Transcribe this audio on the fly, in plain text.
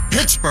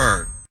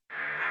Pittsburgh.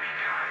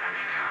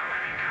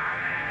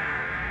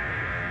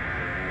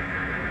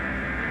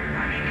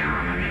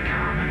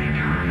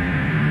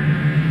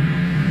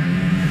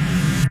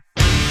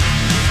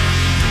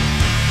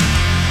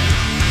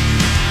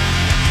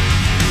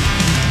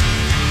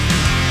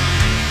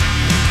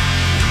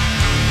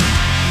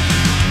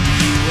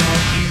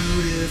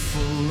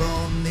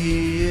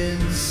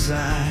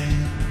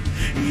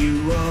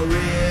 You are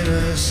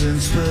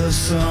innocence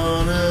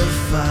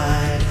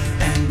personified,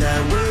 and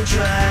I will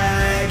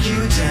drag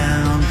you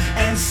down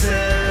and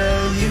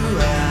sell you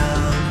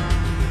out.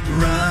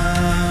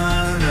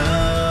 Run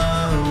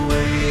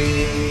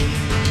away.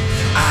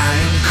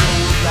 I'm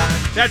cold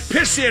like that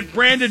pissant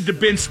Brandon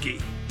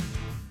Dubinsky,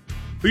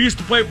 who used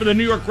to play for the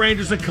New York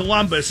Rangers and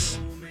Columbus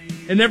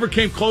and never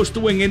came close to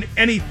winning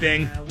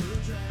anything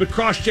but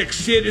cross-check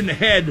Sid in the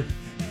head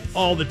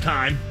all the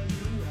time.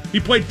 He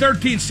played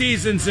 13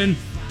 seasons and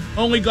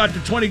only got to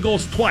 20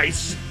 goals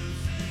twice.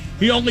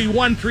 He only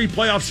won 3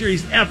 playoff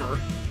series ever.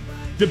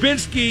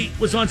 Dubinsky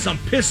was on some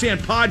pissant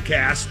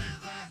podcast,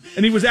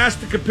 and he was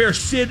asked to compare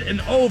Sid and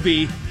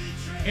Ovi,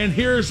 and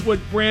here's what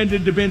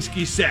Brandon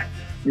Dubinsky said.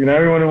 You know,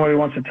 everyone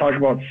wants to talk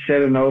about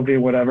Sid and Ovi,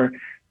 whatever.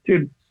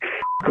 Dude,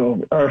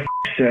 Ovi, or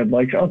Sid.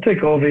 Like, I'll take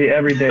Ovi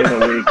every day of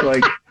the week.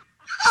 Like,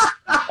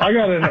 I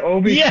got an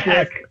Ovi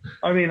stick.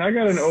 I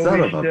got an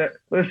Ovi stick.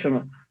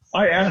 Listen,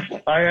 I asked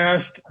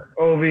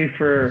Ovi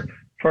for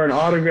an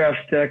autograph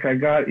stick. I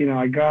got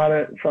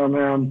it from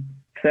him.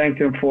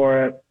 Thanked him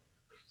for it.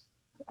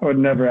 I would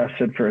never ask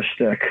Sid for a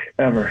stick,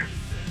 ever.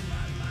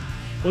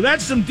 Well,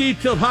 that's some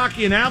detailed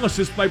hockey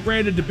analysis by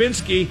Brandon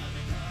Dubinsky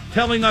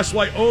telling us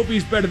why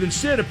Ovi's better than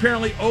Sid.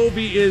 Apparently,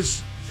 Ovi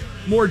is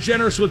more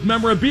generous with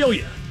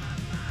memorabilia.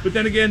 But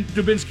then again,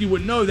 Dubinsky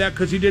wouldn't know that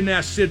because he didn't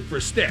ask Sid for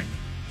a stick.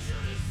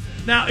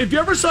 Now, if you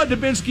ever saw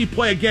Dubinsky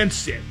play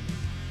against Sid,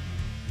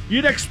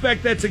 you'd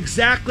expect that's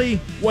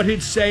exactly what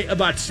he'd say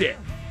about Sid.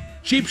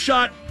 Cheap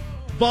shot,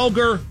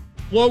 vulgar,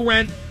 low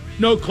rent,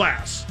 no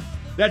class.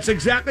 That's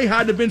exactly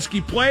how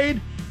Dubinsky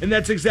played, and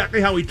that's exactly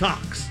how he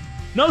talks.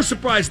 No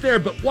surprise there,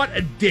 but what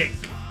a dink.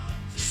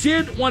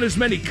 Sid won as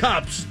many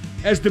cups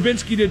as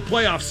Dubinsky did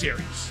playoff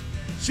series.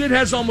 Sid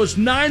has almost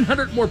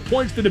 900 more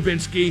points than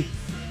Dubinsky,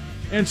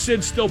 and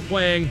Sid's still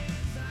playing,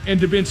 and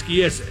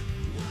Dubinsky isn't.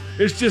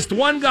 It's just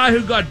one guy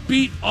who got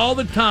beat all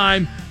the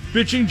time,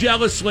 bitching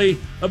jealously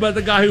about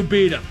the guy who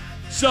beat him.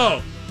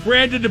 So,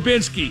 Brandon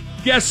Dubinsky,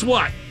 guess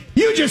what?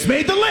 You just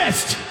made the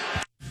list!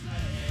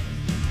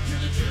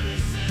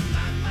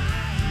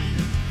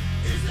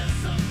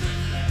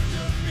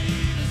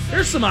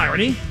 Here's some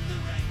irony.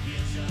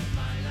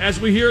 As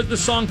we hear the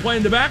song play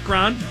in the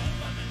background,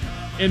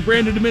 and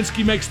Brandon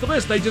Dubinsky makes the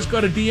list, I just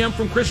got a DM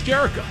from Chris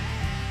Jericho,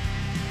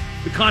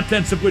 the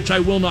contents of which I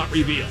will not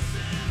reveal.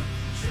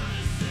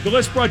 The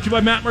list brought to you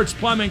by Matt Mertz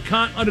Plumbing.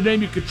 Count on a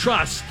name you could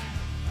trust.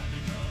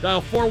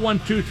 Dial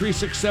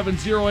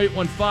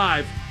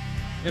 412-367-0815,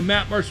 and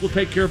Matt Mertz will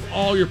take care of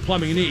all your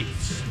plumbing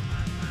needs.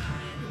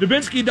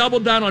 Dubinsky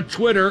doubled down on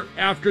Twitter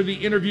after the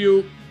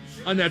interview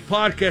on that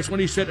podcast when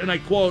he said, and I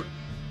quote,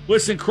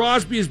 "Listen,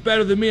 Crosby is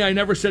better than me. I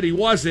never said he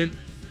wasn't.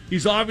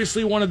 He's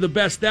obviously one of the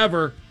best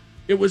ever.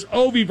 It was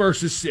Ovi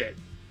versus Sid.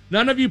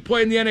 None of you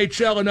play in the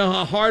NHL and know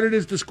how hard it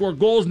is to score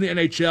goals in the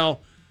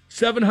NHL.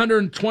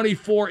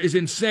 724 is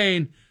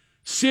insane.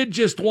 Sid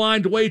just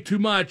whined way too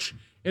much,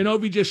 and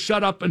Ovi just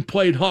shut up and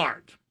played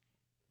hard."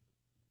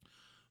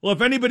 Well,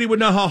 if anybody would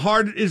know how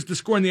hard it is to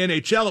score in the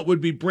NHL, it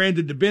would be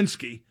Brandon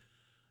Dubinsky.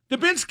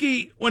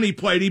 Dubinsky, when he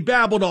played, he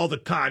babbled all the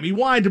time. He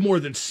whined more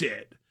than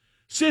Sid.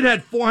 Sid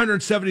had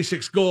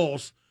 476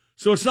 goals,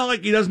 so it's not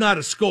like he doesn't know how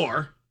to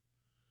score.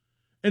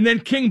 And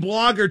then King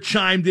Blogger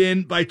chimed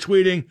in by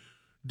tweeting,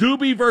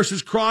 "Doobie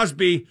versus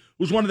Crosby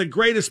was one of the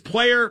greatest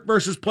player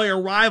versus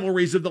player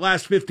rivalries of the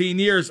last 15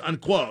 years,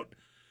 unquote.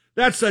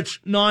 That's such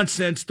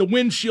nonsense. The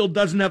windshield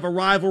doesn't have a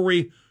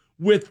rivalry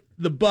with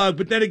the bug."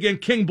 But then again,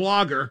 King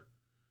Blogger,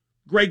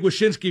 Greg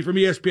Wyshynski from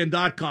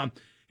ESPN.com,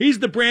 he's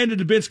the Brandon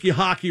Dubinsky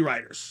hockey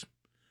writers.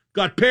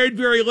 Got paid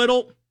very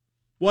little,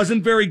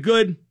 wasn't very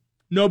good,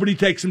 nobody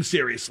takes him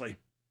seriously.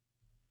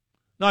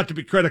 Not to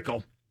be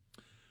critical.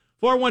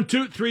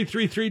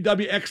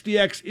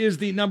 412-333-WXDX is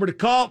the number to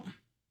call.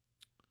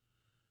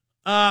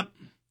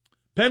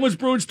 Penguins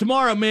Bruins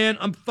tomorrow, man.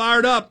 I'm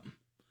fired up.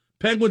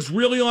 Penguins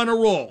really on a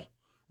roll.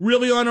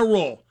 Really on a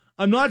roll.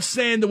 I'm not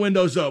saying the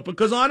window's open,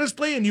 because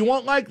honestly, and you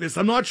won't like this,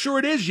 I'm not sure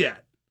it is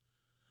yet.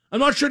 I'm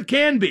not sure it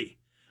can be.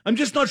 I'm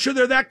just not sure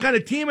they're that kind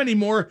of team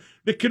anymore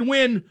that can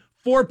win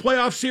 4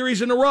 playoff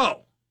series in a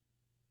row.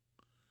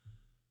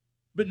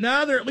 But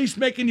now they're at least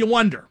making you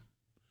wonder.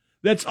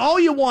 That's all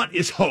you want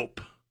is hope.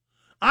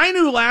 I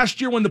knew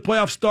last year when the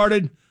playoffs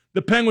started,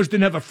 the Penguins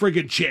didn't have a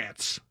friggin'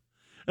 chance.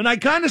 And I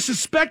kind of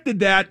suspected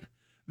that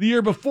the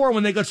year before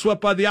when they got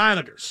swept by the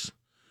Islanders.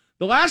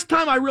 The last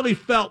time I really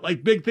felt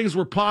like big things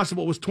were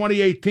possible was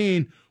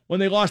 2018 when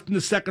they lost in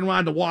the second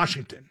round to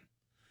Washington.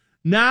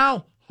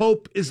 Now,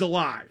 hope is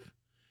alive.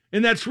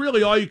 And that's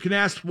really all you can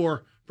ask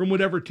for from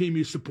whatever team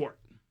you support.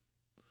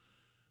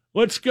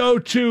 Let's go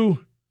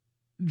to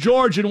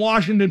George in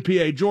Washington,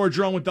 PA. George,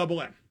 you're on with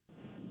Double M.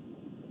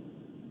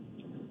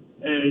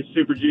 Hey,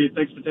 Super G.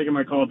 Thanks for taking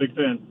my call. Big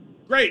fan.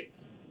 Great.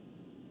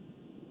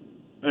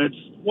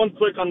 Just one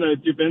quick on the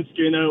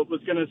Dubinsky note.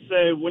 Was going to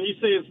say, when you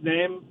say his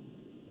name,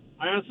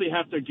 I honestly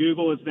have to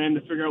Google his name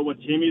to figure out what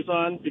team he's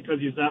on because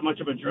he's that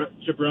much of a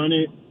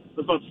jabroni. I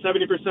was about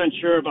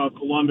 70% sure about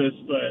Columbus,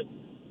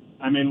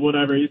 but, I mean,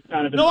 whatever. He's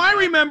kind of... No, I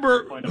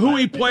remember who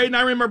he played, and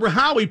I remember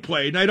how he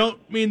played. And I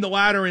don't mean the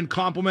latter in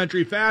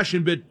complimentary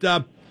fashion,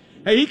 but,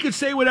 hey, he could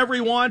say whatever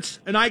he wants,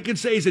 and I could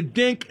say he's a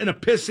dink and a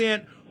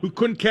pissant who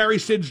couldn't carry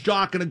Sid's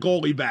jock in a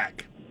goalie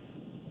bag.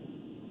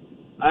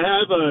 I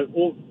have a...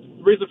 Well,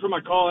 reason for my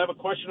call, I have a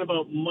question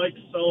about Mike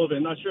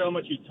Sullivan. Not sure how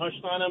much you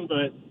touched on him,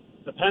 but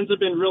the Pens have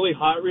been really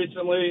hot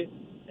recently,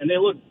 and they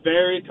look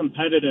very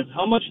competitive.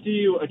 How much do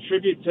you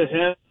attribute to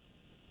him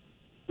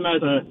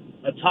as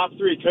a top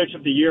 3 coach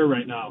of the year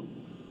right now?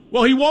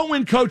 Well, he won't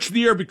win coach of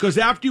the year because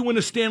after you win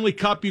a Stanley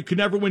Cup, you can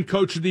never win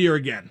coach of the year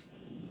again.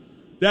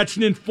 That's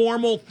an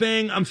informal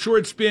thing. I'm sure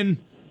it's been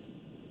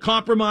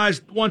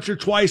compromised once or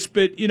twice,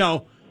 but, you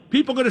know,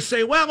 people are going to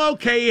say, well,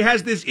 okay, he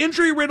has this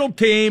injury-riddled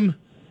team,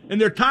 and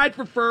they're tied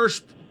for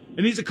first,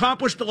 and he's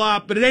accomplished a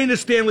lot, but it ain't a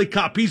Stanley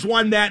Cup. He's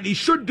won that, and he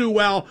should do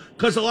well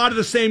because a lot of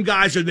the same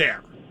guys are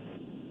there.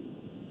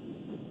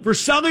 For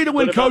Sully to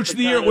win coach of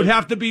the year, it would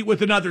have to be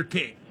with another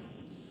team.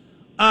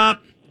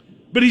 But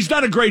he's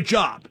done a great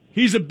job.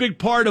 He's a big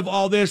part of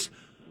all this.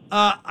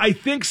 I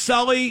think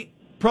Sully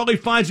probably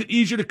finds it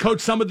easier to coach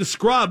some of the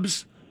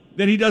scrubs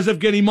than he does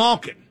Evgeny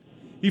Malkin.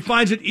 He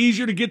finds it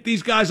easier to get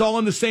these guys all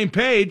on the same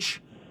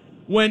page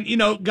when, you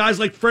know, guys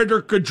like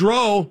Frederick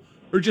Gaudreau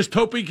are just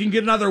hoping he can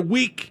get another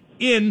week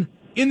in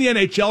the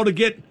NHL to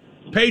get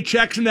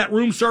paychecks and that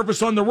room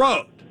service on the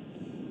road.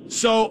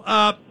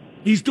 So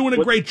he's doing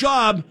a great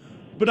job,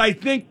 but I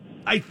think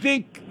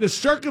the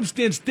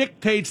circumstance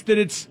dictates that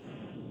it's,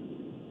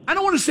 I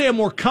don't want to say a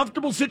more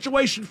comfortable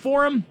situation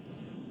for him.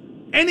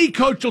 Any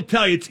coach will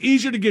tell you it's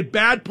easier to get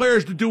bad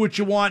players to do what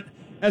you want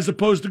as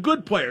opposed to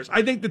good players.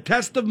 I think the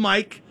test of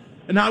Mike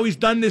and how he's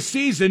done this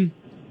season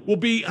will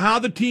be how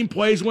the team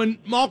plays when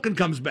Malkin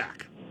comes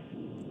back.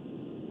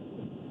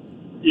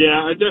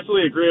 Yeah, I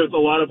definitely agree with a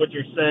lot of what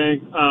you're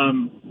saying.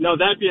 Now,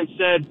 that being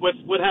said,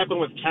 what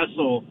happened with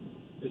Kessel?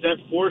 Is that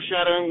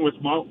foreshadowing with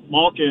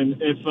Malkin?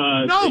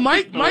 No,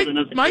 Mike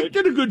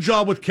did a good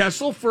job with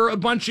Kessel for a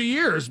bunch of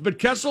years, but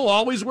Kessel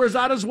always wears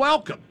out his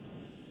welcome.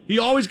 He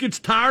always gets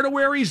tired of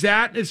where he's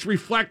at, and it's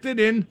reflected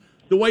in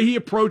the way he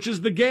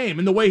approaches the game,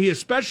 and the way he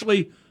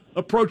especially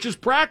approaches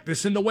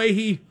practice, and the way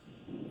he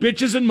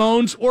bitches and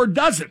moans or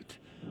doesn't.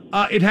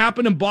 It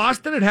happened in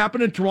Boston, it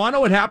happened in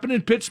Toronto, it happened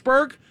in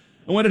Pittsburgh,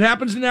 and when it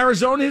happens in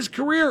Arizona, his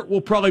career will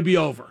probably be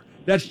over.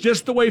 That's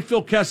just the way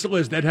Phil Kessel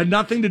is. That had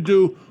nothing to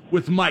do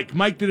with Mike.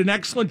 Mike did an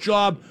excellent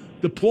job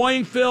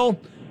deploying Phil,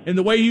 and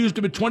the way he used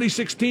him in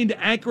 2016 to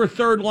anchor a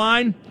third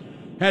line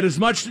had as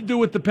much to do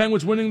with the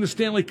Penguins winning the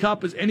Stanley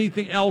Cup as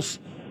anything else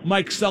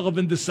Mike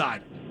Sullivan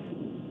decided.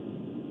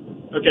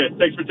 Okay,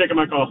 thanks for taking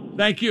my call.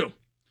 Thank you.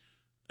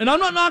 And I'm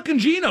not knocking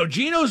Gino.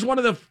 Gino's one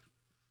of the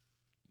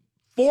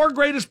 4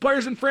 greatest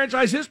players in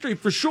franchise history,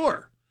 for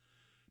sure.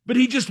 But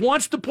he just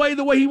wants to play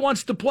the way he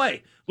wants to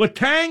play.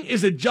 Letang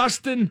is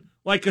adjusting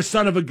like a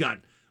son of a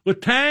gun.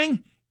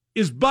 Letang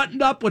is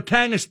buttoned up.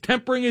 Letang is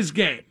tempering his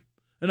game.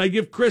 And I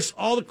give Chris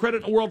all the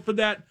credit in the world for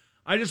that.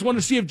 I just want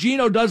to see if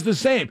Gino does the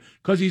same,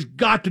 because he's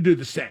got to do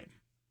the same.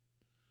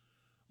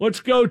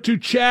 Let's go to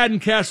Chad in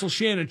Castle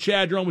Shannon.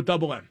 Chad, you're on with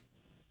Double M.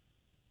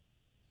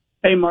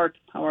 Hey, Mark.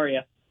 How are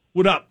you?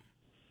 What up?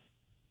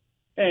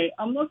 Hey,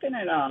 I'm looking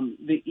at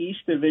the East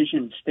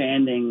Division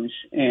standings,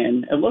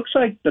 and it looks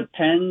like the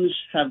Pens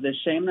have the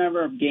same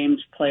number of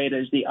games played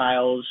as the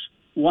Isles,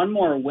 1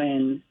 more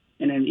win,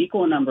 and an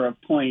equal number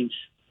of points,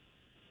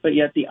 but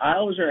yet the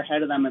Isles are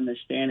ahead of them in the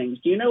standings.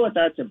 Do you know what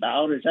that's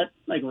about? Is that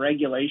like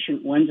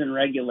regulation, wins in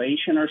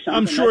regulation or something?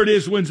 I'm sure it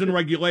is wins in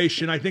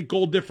regulation. I think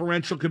goal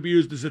differential could be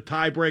used as a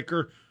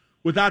tiebreaker.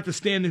 Without the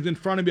standings in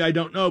front of me, I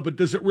don't know, but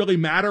does it really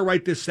matter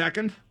right this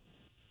second?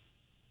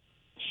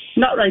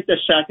 Not right this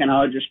second.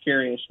 I was just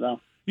curious, though.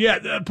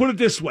 Yeah, put it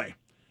this way.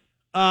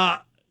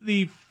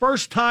 The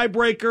first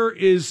tiebreaker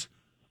is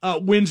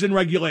wins in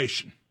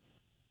regulation.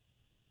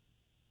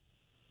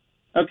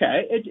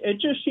 Okay. It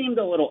just seemed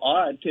a little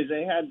odd because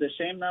they had the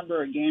same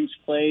number of games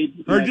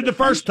played. Heard you the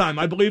first time.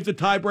 I believe the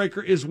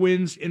tiebreaker is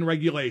wins in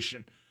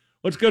regulation.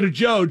 Let's go to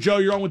Joe. Joe,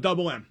 you're on with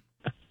Double M.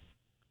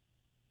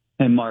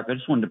 Hey, Mark, I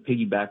just wanted to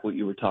piggyback what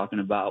you were talking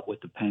about with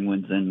the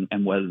Penguins and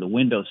whether the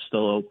window's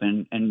still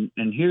open. And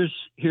here's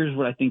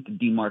what I think the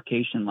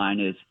demarcation line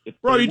is.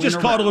 Bro, you just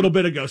called a little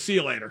bit ago. See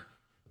you later.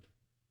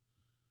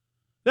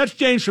 That's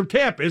James from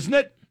Tampa, isn't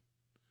it?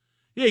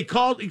 Yeah, he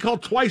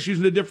called twice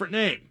using a different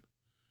name.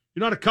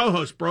 You're not a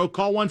co-host, bro.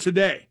 Call once a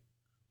day.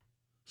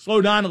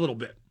 Slow down a little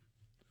bit.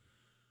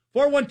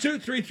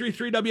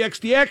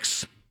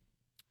 412-333-WXDX.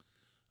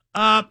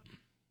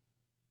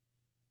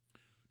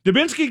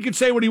 Dubinsky can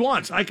say what he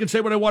wants. I can say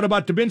what I want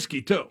about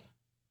Dubinsky, too.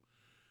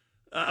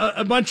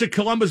 A bunch of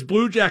Columbus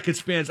Blue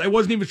Jackets fans, I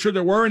wasn't even sure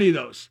there were any of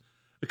those.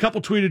 A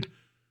couple tweeted,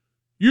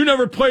 "You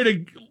never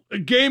played a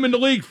game in the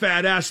league,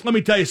 fat ass. Let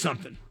me tell you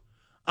something.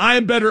 I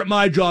am better at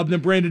my job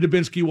than Brandon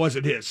Dubinsky was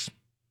at his.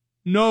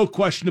 No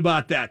question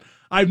about that.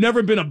 I've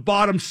never been a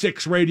bottom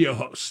 6 radio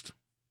host.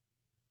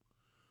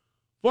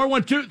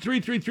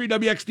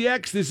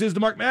 412-333-WXDX. This is the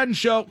Mark Madden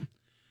Show.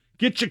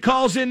 Get your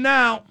calls in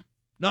now.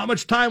 Not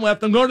much time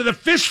left. I'm going to the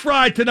Fish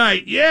Fry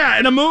tonight. Yeah,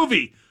 and a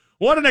movie.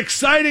 What an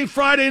exciting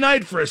Friday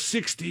night for a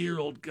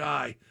 60-year-old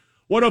guy.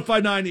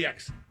 105.9 The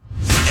X.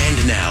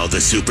 And now the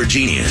super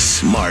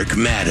genius, Mark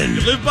Madden.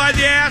 You live by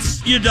the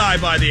ass, you die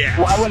by the ass.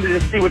 Well, I wanted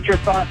to see what your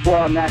thoughts were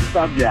on that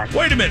subject.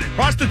 Wait a minute.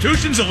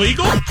 Prostitution's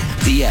illegal?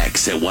 The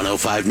X at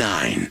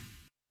 105.9.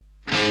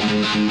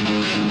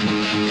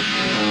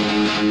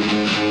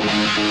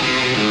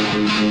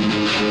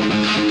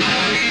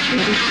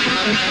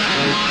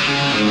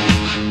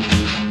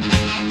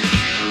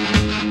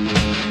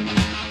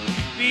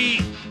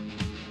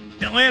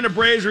 The Atlanta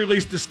Braves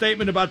released a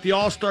statement about the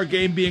All-Star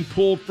game being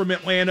pulled from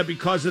Atlanta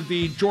because of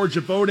the Georgia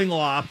voting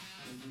law,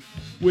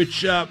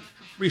 which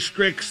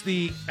restricts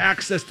the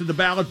access to the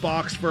ballot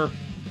box for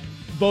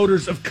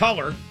voters of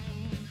color.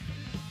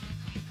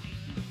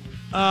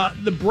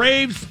 The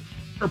Braves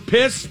are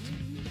pissed.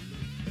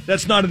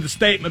 That's not in the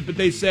statement, but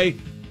they say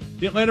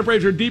the Atlanta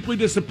Braves are deeply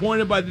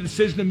disappointed by the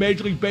decision of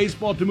Major League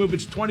Baseball to move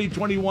its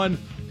 2021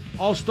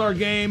 All-Star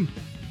game.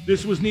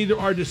 This was neither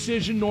our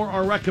decision nor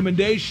our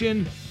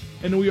recommendation,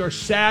 and we are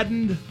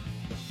saddened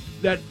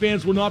that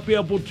fans will not be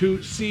able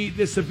to see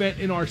this event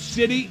in our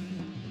city.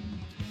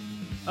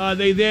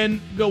 They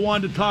then go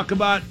on to talk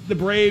about the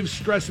Braves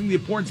stressing the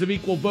importance of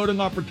equal voting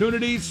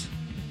opportunities,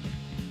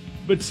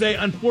 but say,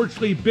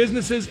 unfortunately,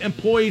 businesses,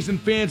 employees,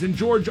 and fans in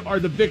Georgia are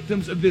the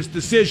victims of this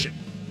decision,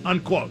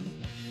 unquote.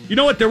 You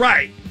know what? They're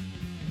right.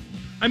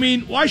 I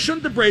mean, why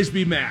shouldn't the Braves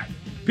be mad?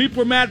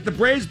 People are mad at the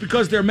Braves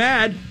because they're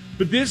mad,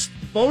 but this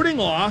voting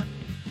law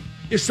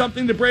is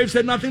something the Braves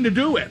had nothing to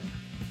do with.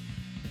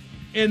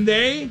 And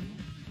they,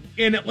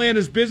 and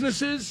Atlanta's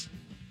businesses,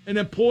 and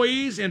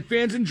employees, and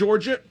fans in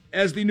Georgia,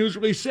 as the news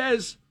release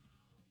says,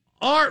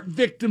 are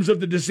victims of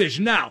the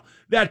decision. Now,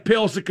 that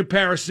pales in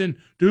comparison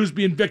to who's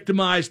being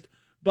victimized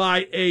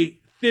by a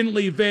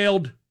thinly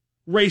veiled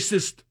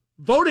racist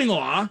voting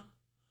law.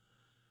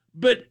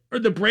 But are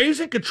the Braves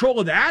in control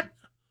of that?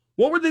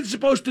 What were they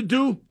supposed to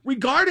do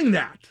regarding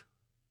that?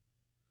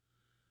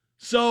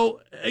 So,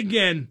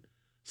 again,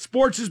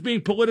 sports is being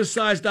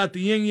politicized out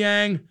the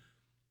yin-yang.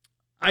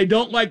 I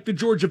don't like the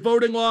Georgia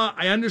voting law.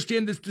 I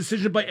understand this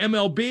decision by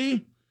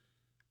MLB.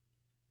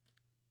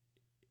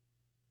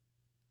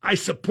 I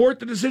support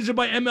the decision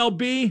by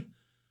MLB,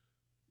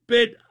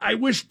 but I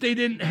wish they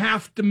didn't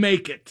have to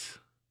make it.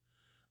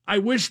 I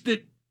wish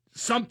that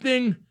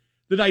something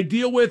that I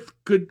deal with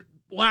could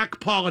lack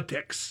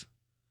politics,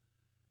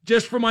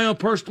 just for my own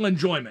personal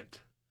enjoyment.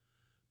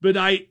 But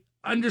I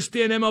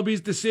understand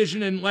MLB's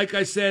decision, and like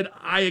I said,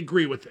 I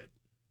agree with it.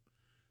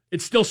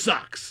 It still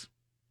sucks.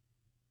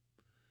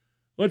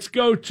 Let's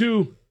go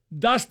to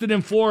Dustin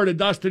in Florida.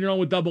 Dustin, you're on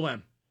with Double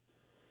M.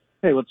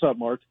 Hey, what's up,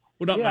 Mark?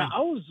 What up, man?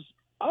 I was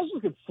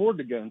looking forward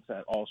to going to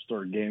that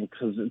All-Star game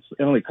because it's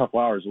only a couple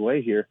hours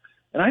away here.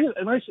 And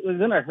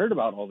then I heard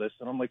about all this,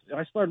 and I'm like,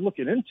 I started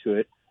looking into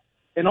it,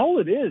 and all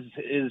it is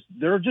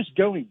they're just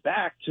going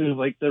back to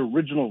like the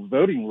original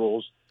voting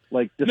rules.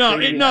 Like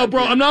no,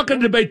 bro, I'm not going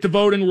to debate the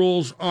voting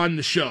rules on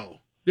the show.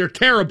 They're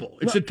terrible.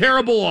 It's a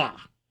terrible law.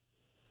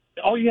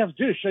 All you have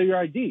to do is show your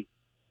ID.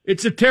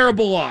 It's a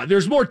terrible law.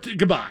 There's more to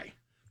goodbye.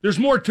 There's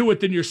more to it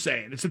than you're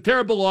saying. It's a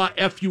terrible law.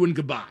 F you and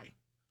goodbye.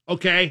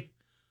 Okay?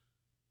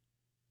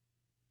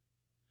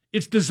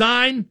 It's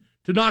designed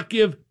to not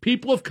give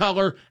people of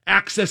color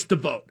access to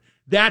vote.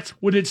 That's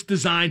what it's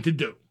designed to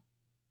do.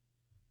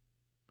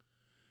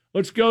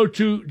 Let's go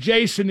to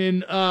Jason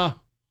in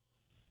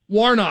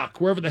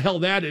Warnock, wherever the hell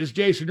that is.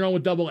 Jason, you're on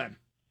with Double M.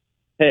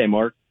 Hey,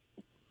 Mark.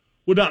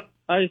 What up?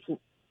 I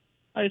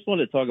just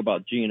wanted to talk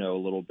about Gino a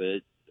little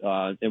bit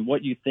and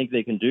what you think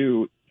they can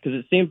do, because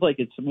it seems like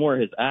it's more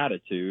his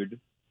attitude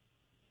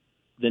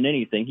than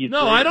anything.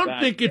 No, I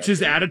don't think it's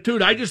his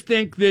attitude. I just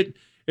think that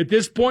at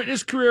this point in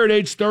his career, at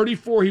age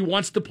 34, he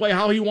wants to play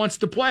how he wants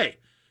to play.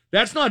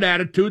 That's not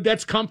attitude.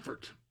 That's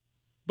comfort.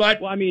 But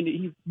well, I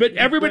mean, but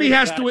everybody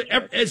has to,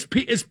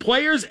 as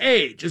players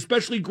age,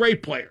 especially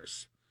great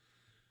players,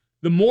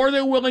 the more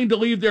they're willing to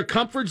leave their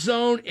comfort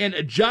zone and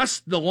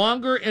adjust, the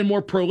longer and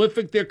more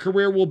prolific their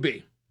career will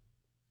be.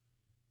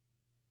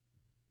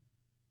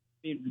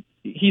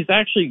 He's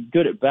actually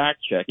good at back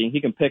checking. He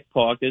can pick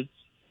pockets.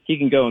 He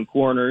can go in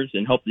corners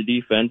and help the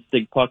defense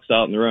dig pucks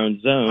out in their own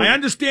zone. I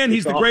understand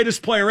he's the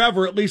greatest player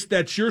ever. At least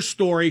that's your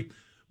story.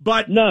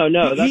 But no,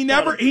 he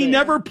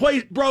never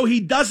plays, bro.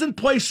 He doesn't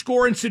play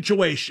scoring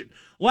situation.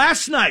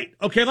 Last night,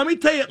 okay, let me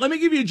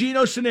give you a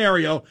Gino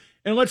scenario,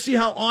 and let's see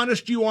how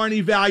honest you are in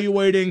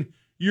evaluating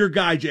your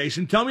guy,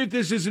 Jason. Tell me if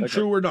this isn't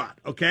true or not,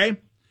 okay?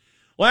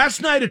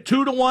 Last night at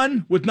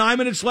 2-1 with 9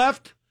 minutes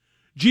left,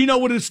 Gino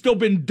would have still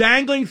been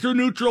dangling through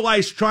neutral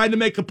ice trying to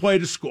make a play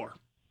to score.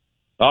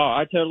 Oh,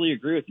 I totally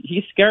agree with you.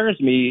 He scares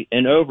me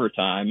in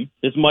overtime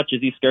as much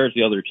as he scares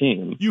the other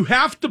team. You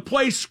have to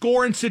play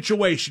scoring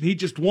situation. He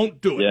just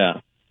won't do it.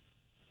 Yeah.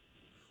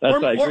 I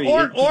agree.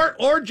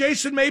 Or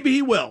Jason, maybe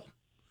he will.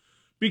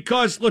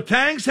 Because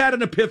Letang's had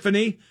an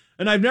epiphany,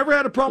 and I've never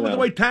had a problem with the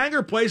way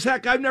Tanger plays.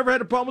 Heck, I've never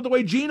had a problem with the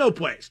way Gino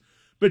plays.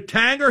 But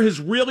Tanger has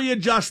really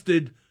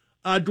adjusted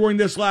during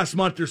this last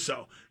month or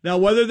so. Now,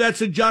 whether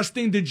that's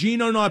adjusting to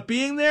Gino not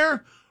being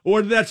there or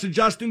whether that's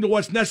adjusting to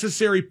what's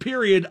necessary,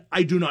 period,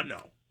 I do not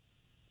know.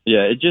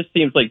 Yeah, it just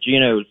seems like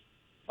Gino's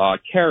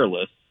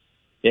careless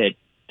at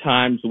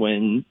times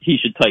when he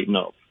should tighten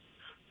up.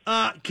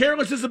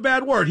 Careless is a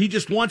bad word. He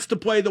just wants to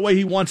play the way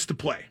he wants to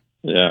play.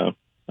 Yeah,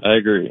 I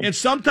agree. And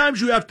sometimes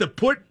you have to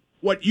put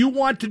what you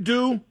want to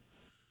do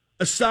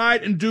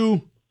aside and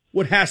do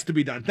what has to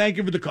be done. Thank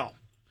you for the call.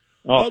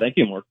 Oh, thank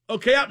you, Mark.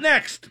 Okay, up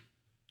next,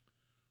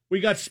 we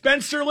got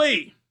Spencer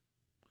Lee,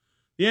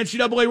 the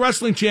NCAA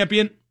wrestling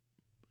champion.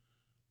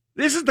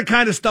 This is the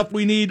kind of stuff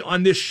we need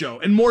on this show,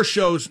 and more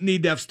shows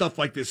need to have stuff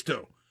like this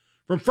too.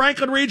 From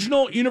Franklin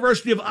Regional,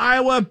 University of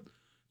Iowa,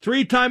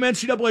 3-time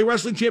NCAA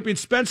wrestling champion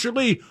Spencer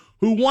Lee,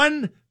 who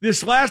won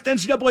this last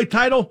NCAA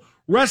title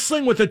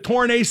wrestling with a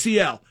torn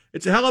ACL.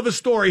 It's a hell of a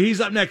story.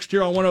 He's up next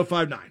here on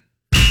 105.9.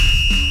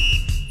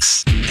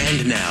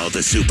 And now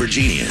the super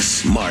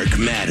genius, Mark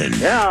Madden.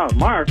 Yeah,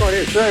 Mark, what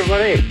is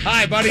everybody?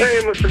 Hi, buddy.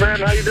 Hey, Mr.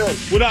 Madden, how you doing?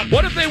 What up?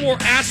 What if they wore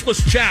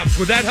assless chaps?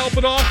 Would that help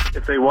at all?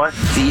 If they what?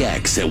 The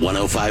X at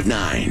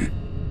 105.9.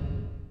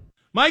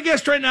 My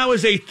guest right now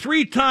is a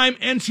 3-time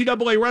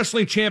NCAA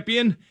wrestling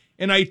champion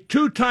and a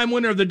 2-time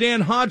winner of the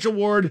Dan Hodge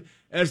Award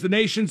as the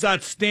nation's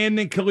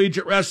outstanding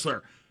collegiate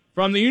wrestler.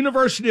 From the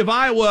University of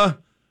Iowa,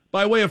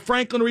 by way of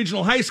Franklin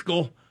Regional High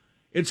School,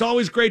 it's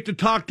always great to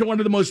talk to one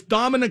of the most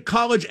dominant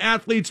college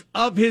athletes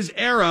of his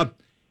era.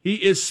 He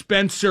is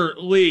Spencer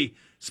Lee.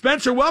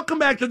 Spencer, welcome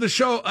back to the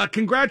show.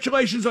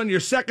 Congratulations on your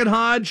second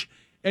Hodge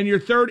and your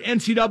third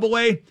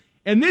NCAA.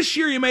 And this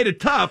year you made it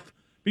tough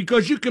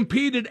because you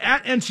competed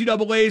at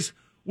NCAAs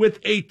with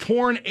a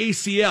torn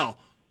ACL.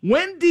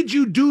 When did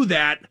you do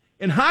that,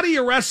 and how do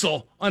you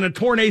wrestle on a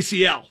torn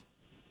ACL?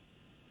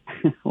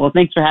 Well,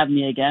 thanks for having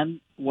me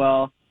again.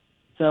 Well,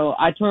 so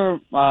I tore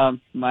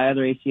my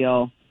other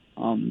ACL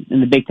in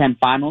the Big Ten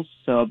finals,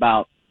 so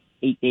about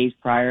 8 to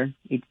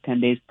 10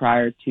 days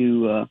prior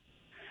to,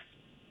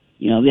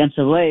 the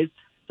NCAAs.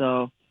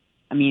 So,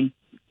 I mean,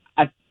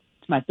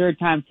 it's my third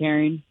time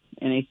tearing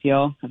an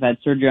ACL. I've had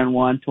surgery on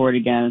one, tore it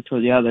again, and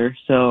tore the other.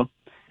 So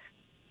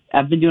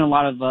I've been doing a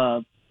lot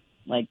of,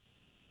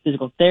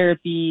 physical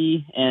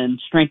therapy and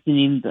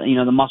strengthening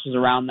the muscles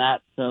around that.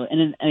 So,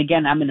 and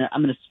again, I'm in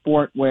a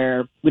sport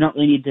where we don't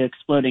really need to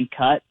explode and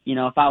cut.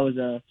 If I was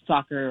a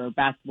soccer or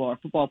basketball or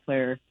football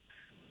player,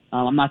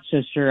 I'm not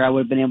so sure I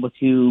would have been able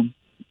to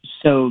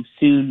so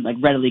soon,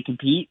 readily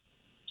compete.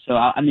 So,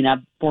 I'm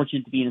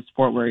fortunate to be in a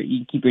sport where you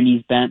can keep your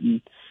knees bent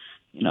and,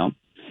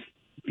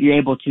 you're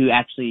able to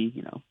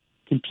actually,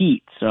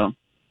 compete. So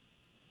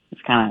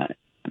it's kind of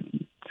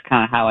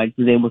how I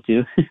was able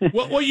to.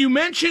 Well, you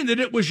mentioned that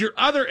it was your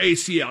other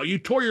ACL. You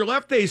tore your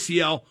left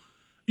ACL.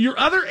 Your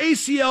other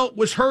ACL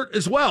was hurt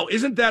as well.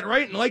 Isn't that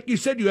right? And like you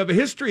said, you have a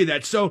history of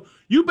that. So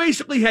you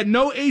basically had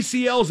no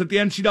ACLs at the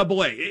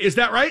NCAA. Is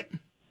that right?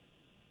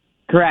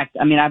 Correct.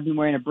 I mean, I've been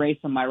wearing a brace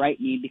on my right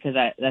knee because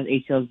that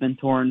ACL has been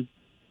torn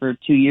for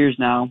 2 years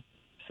now.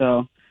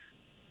 So,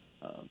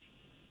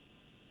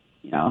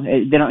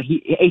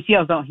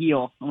 ACLs don't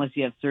heal unless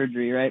you have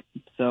surgery, right?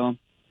 So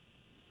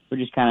we're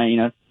just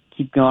kind of,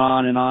 keep going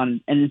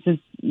on. And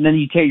then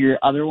you tear your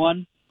other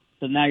one,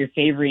 so now you're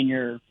favoring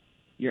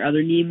your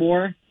other knee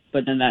more.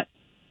 But then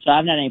so I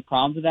haven't had any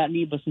problems with that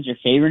knee, but since you're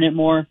favoring it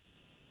more,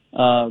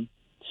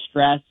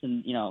 stress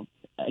and,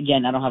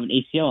 again, I don't have an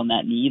ACL in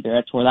that knee either.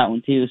 I tore that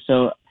one too.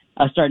 So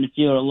I was starting to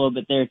feel it a little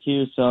bit there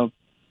too. So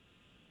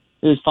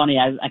it was funny.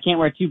 I can't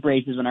wear two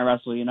braces when I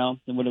wrestle, It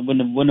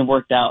wouldn't have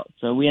worked out.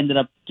 So we ended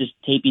up just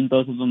taping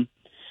both of them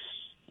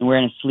and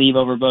wearing a sleeve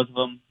over both of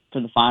them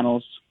for the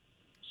finals.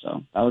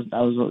 So that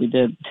was what we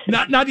did.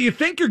 Now, do you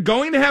think you're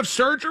going to have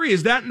surgery?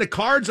 Is that in the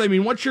cards? I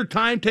mean, what's your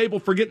timetable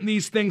for getting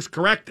these things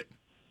corrected?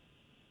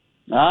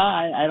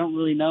 I don't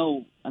really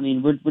know. I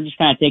mean, we're just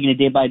kind of taking it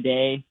day by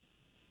day,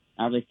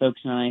 not really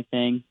focusing on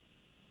anything.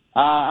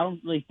 I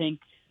don't really think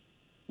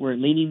we're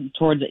leaning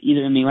towards it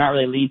either. I mean, we're not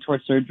really leaning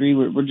towards surgery.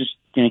 We're just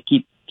going to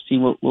keep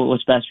seeing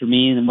what's best for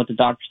me and what the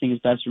doctors think is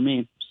best for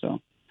me. So.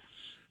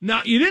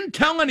 Now, you didn't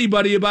tell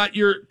anybody about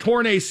your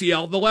torn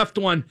ACL, the left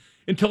one,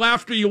 until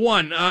after you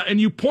won,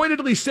 and you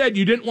pointedly said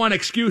you didn't want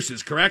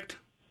excuses, correct?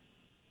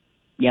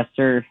 Yes,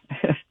 sir.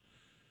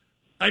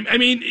 I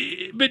mean,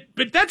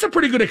 but that's a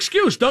pretty good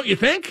excuse, don't you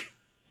think?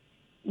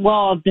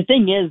 Well, the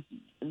thing is,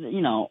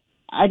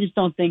 I just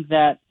don't think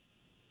that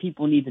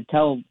people need to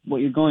tell what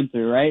you're going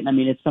through, right? I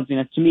mean, it's something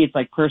that, to me, it's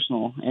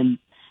personal and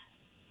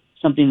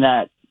something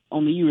that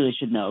only you really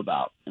should know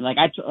about. And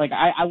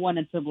I won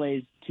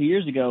NCAAs 2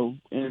 years ago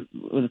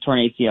with a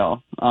torn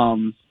ACL.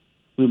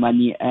 With my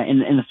knee in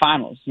the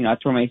finals. I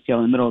tore my ACL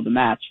in the middle of the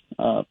match.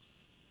 So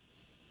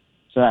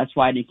that's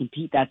why I didn't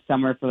compete that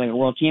summer for a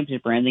world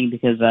championship or anything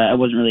because I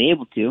wasn't really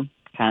able to.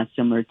 Kind of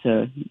similar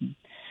to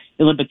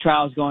the Olympic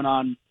trials going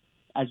on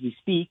as we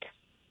speak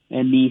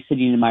and me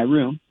sitting in my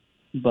room.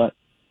 But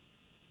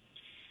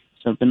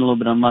So I've been a little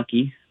bit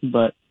unlucky,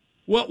 but.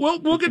 Well,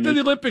 we'll get to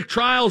the Olympic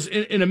trials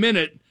in a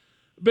minute,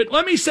 but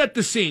let me set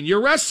the scene.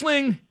 You're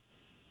wrestling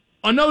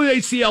on no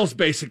ACLs,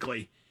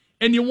 basically,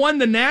 and you won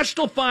the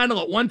national final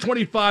at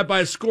 125 by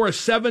a score of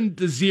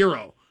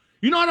 7-0.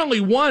 You not only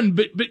won,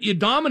 but you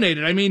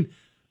dominated. I mean,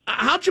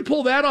 how'd you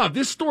pull that off?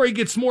 This story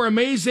gets more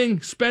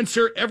amazing,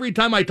 Spencer, every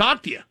time I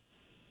talk to you.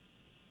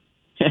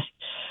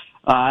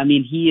 I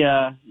mean,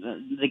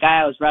 the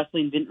guy I was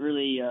wrestling didn't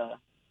really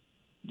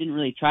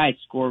try to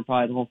score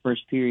probably the whole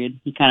first period.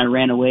 He kind of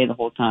ran away the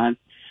whole time.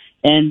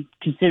 And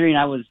considering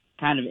I was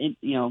kind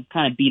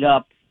of beat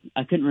up,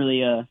 I couldn't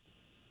really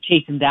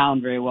chase him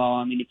down very well.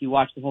 I mean, if you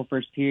watch the whole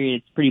first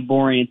period, it's pretty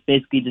boring. It's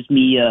basically just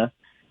me,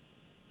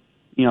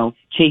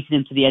 chasing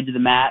him to the edge of the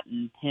mat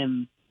and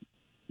him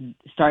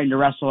starting to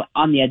wrestle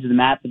on the edge of the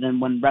mat. But then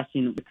when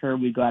wrestling the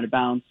curve, we'd go out of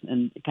bounds.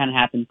 And it kind of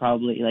happened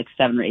probably like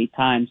 7 or 8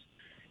 times.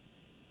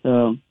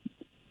 So.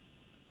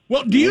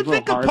 Well, do you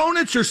think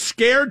opponents are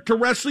scared to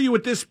wrestle you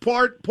at this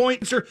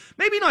point, sir?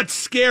 Maybe not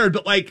scared,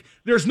 but like,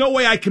 there's no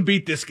way I can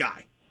beat this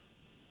guy.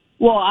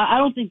 Well, I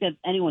don't think that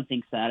anyone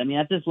thinks that. I mean,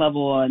 at this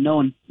level,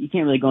 you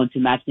can't really go into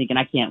a match thinking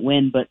I can't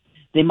win, but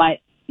they might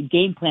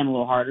game plan a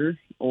little harder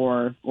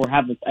or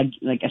have a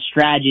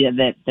strategy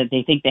that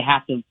they think they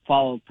have to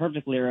follow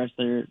perfectly, or else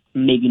they're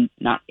maybe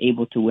not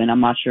able to win. I'm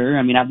not sure.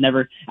 I mean, I've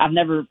never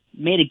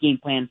made a game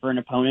plan for an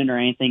opponent or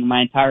anything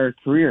my entire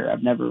career.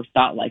 I've never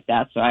thought like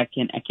that, so I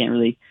can't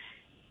really,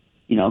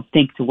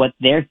 think to what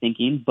they're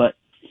thinking. But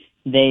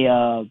they,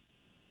 I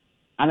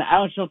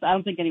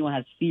don't think anyone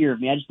has fear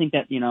of me. I just think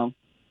that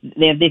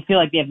they feel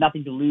like they have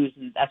nothing to lose,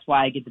 and that's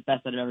why I get the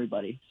best out of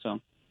everybody. So.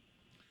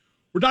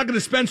 We're talking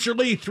to Spencer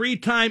Lee,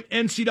 3-time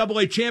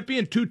NCAA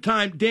champion,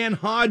 2-time Dan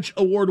Hodge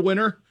Award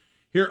winner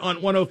here on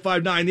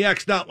 105.9 The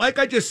X. Now, like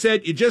I just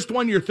said, you just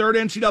won your 3rd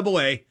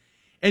NCAA,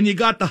 and you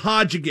got the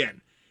Hodge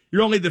again.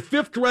 You're only the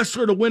 5th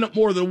wrestler to win it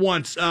more than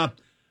once.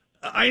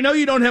 I know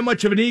you don't have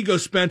much of an ego,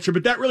 Spencer,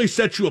 but that really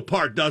sets you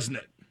apart, doesn't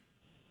it?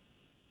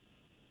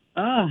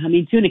 I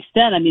mean, to an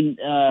extent. I mean,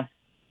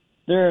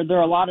 there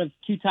are a lot of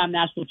 2-time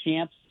national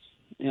champs.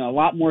 A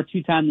lot more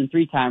 2-time than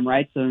 3-time,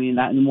 right? So, I mean,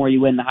 the more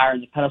you win, the higher in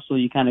the pedestal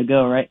you kind of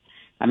go, right?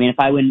 I mean, if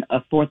I win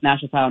a 4th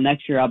national title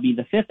next year, I'll be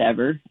the 5th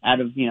ever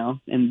out of,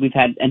 and we've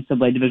had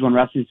NCAA Division I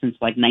wrestling since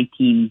like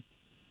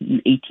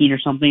 1918 or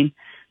something.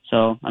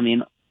 So, I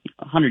mean,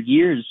 100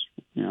 years,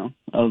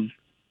 of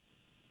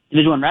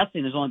Division I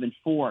wrestling, there's only been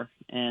 4.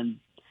 And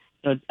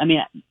so, I mean,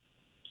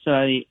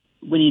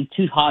 winning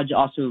 2 Hodge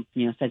also,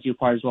 sets you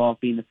apart as well,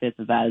 being the 5th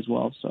of that as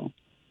well. So,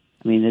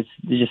 I mean, it's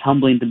just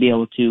humbling to be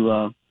able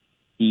to,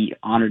 be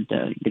honored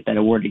to get that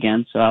award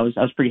again. So I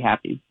was pretty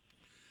happy.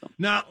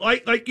 Now,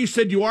 like you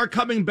said, you are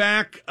coming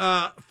back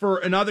for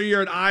another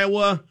year at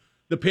Iowa.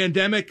 The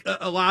pandemic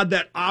allowed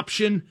that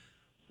option.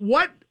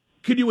 What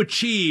could you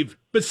achieve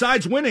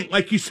besides winning?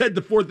 Like you said,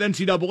 the 4th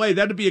NCAA,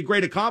 that'd be a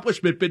great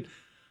accomplishment, but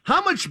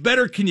how much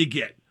better can you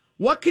get?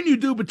 What can you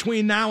do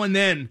between now and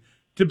then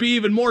to be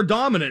even more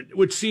dominant,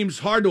 which seems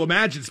hard to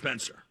imagine,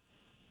 Spencer?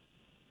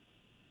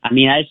 I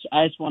mean,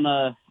 I just want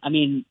to,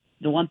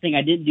 the one thing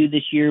I didn't do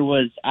this year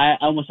was I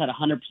almost had a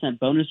 100%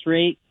 bonus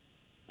rate.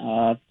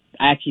 I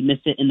actually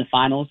missed it in the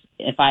finals.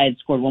 If I had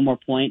scored one more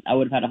point, I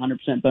would have had a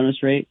 100%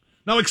 bonus rate.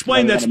 Now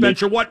explain that,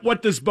 Spencer.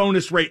 What does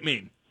bonus rate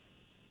mean?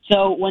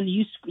 So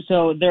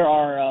there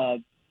are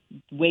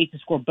ways to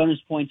score bonus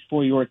points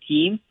for your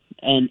team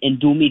and in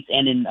dual meets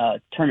and in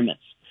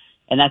tournaments,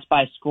 and that's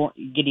by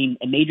getting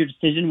a major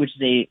decision, which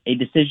is a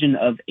decision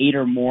of 8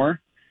 or more,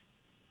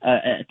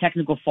 a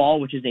technical fall,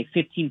 which is a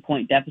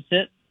 15-point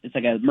deficit. It's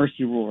like a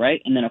mercy rule,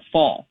 right? And then a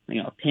fall,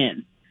 a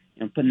pin,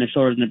 putting their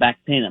shoulders in the back,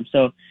 pinning them.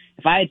 So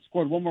if I had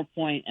scored one more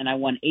point and I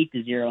won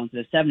 8-0 instead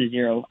of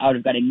 7-0, I would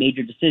have got a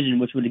major decision,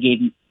 which would have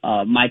given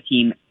my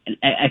team an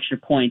extra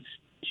points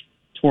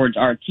towards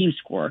our team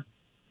score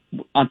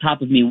on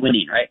top of me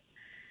winning, right?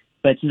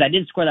 But since I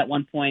didn't score that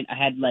 1 point, I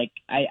had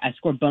I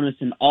scored bonus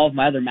in all of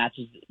my other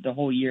matches the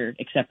whole year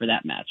except for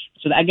that match.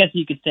 So I guess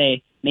you could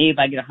say maybe if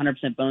I get a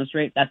 100% bonus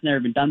rate, that's never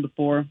been done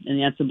before in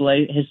the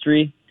NCAA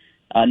history.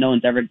 I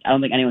don't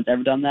think anyone's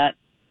ever done that.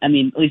 I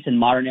mean, at least in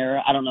modern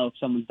era. I don't know if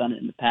someone's done it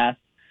in the past.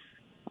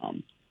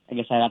 I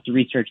guess I'd have to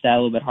research that a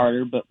little bit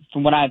harder. But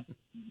from what I've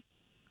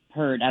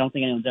heard, I don't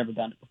think anyone's ever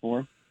done it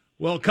before.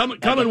 Well,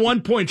 coming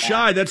 1 point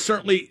shy, that's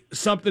certainly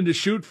something to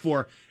shoot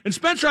for. And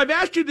Spencer, I've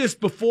asked you this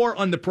before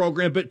on the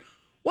program, but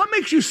what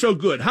makes you so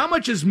good? How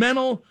much is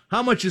mental?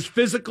 How much is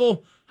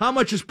physical? How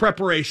much is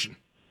preparation?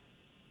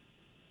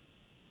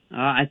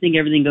 I think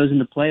everything goes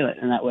into play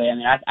in that way. I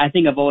mean, I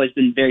think I've always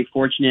been very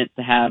fortunate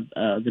to have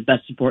the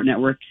best support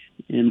network.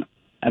 And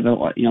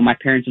my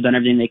parents have done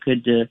everything they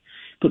could to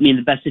put me in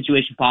the best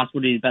situation possible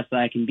to be the best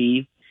that I can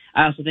be.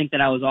 I also think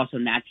that I was also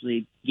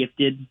naturally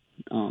gifted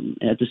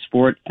at the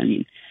sport. I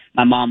mean,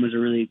 my mom was a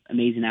really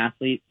amazing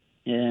athlete,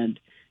 and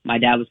my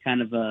dad was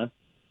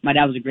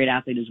a great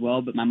athlete as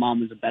well, but my mom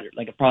was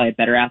probably a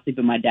better athlete,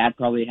 but my dad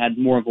probably had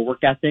more of a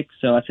work ethic.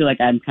 So I feel like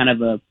I'm kind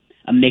of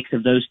a mix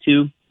of those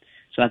two.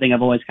 So I think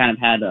I've always kind of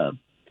had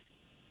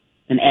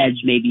an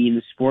edge maybe in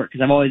the sport,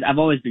 because I've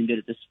always been good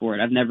at this sport.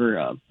 I've never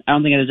I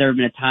don't think there's ever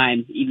been a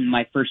time, even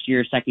my first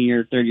year, second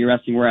year, third year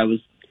wrestling, where I was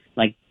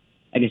like,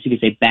 I guess you could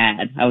say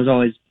bad. I was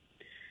always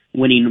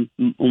winning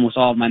almost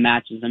all of my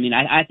matches. I mean,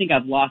 I think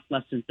I've lost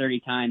less than 30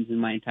 times in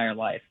my entire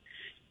life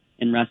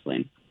in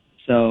wrestling.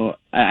 So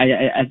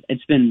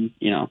it's been,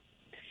 you know,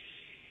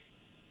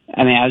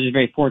 I mean, I was just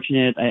very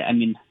fortunate. I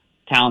mean,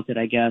 talented,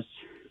 I guess.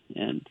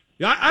 And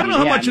yeah, I don't know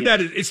how much of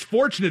that is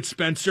fortunate,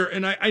 Spencer,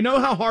 and I know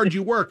how hard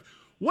you work.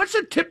 What's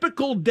a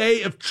typical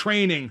day of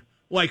training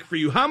like for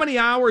you? How many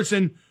hours,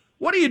 and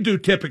what do you do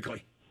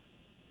typically?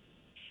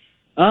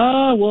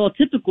 Well,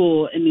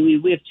 typical, I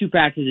mean, we have 2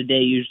 practices a day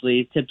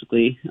usually,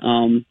 typically.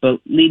 But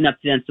leading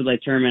up to the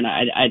NCAA tournament,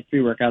 I had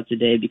 3 workouts a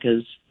day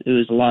because it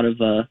was a lot of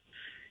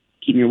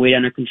keeping your weight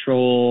under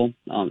control.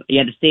 You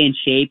had to stay in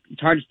shape.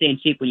 It's hard to stay in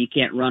shape when you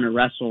can't run or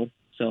wrestle.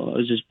 So it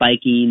was just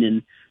biking,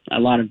 and a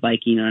lot of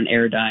biking on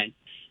Aerodyne.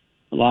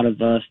 A lot of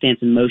stance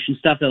and motion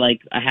stuff that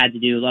like I had to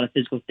do, a lot of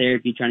physical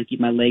therapy, trying to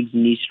keep my legs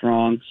and knees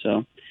strong. So,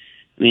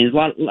 I mean, there's a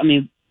lot. I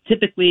mean,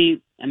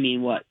 typically,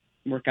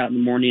 work out in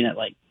the morning at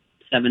like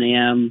 7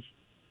 a.m.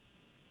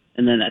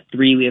 and then at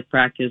 3 we have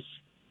practice,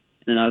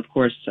 and then of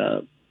course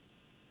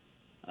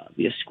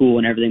we have school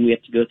and everything we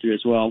have to go through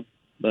as well.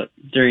 But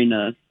during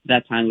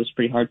that time, it was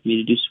pretty hard for me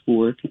to do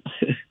schoolwork.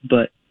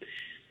 But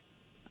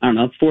I don't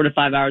know, 4 to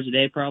 5 hours a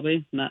day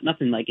probably.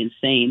 Nothing like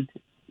insane.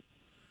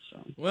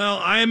 Well,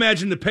 I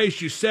imagine the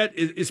pace you set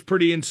is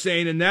pretty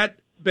insane, and that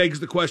begs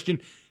the question,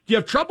 do you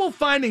have trouble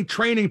finding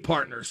training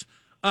partners?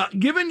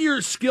 Given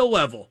your skill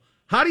level,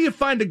 how do you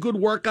find a good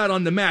workout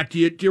on the mat? Do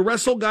you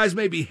wrestle guys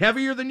maybe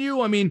heavier than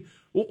you? I mean,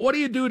 what do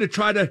you do to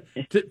try to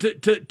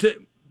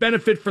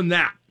benefit from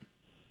that?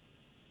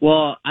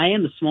 Well, I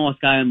am the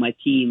smallest guy on my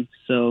team,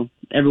 so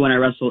everyone I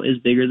wrestle is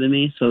bigger than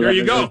me. So there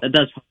you go.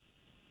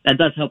 That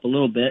does help a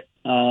little bit.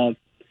 I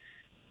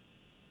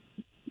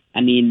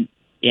mean,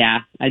 yeah,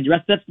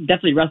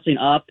 definitely wrestling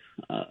up.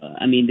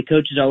 I mean, the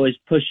coaches always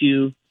push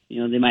you.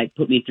 You know, they might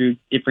put me through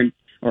different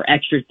or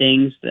extra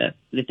things that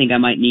they think I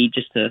might need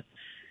just to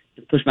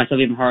push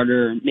myself even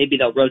harder. Maybe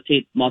they'll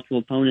rotate multiple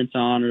opponents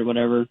on or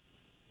whatever.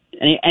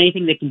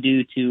 Anything they can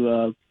do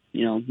to,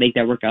 make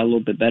that workout a little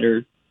bit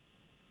better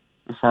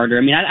or harder.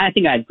 I mean, I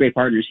think I have great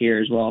partners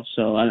here as well,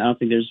 so I don't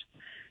think there's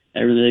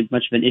really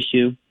much of an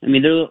issue. I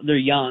mean, they're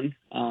young.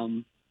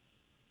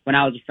 When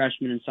I was a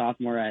freshman and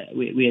sophomore,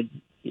 we had,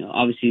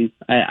 obviously,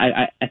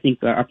 I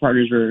think our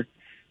partners were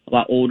a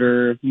lot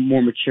older,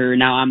 more mature.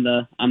 Now I'm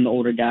the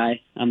older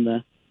guy. I'm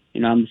the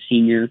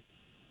senior,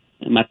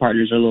 and my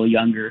partners are a little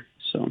younger.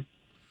 So,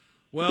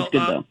 well, it's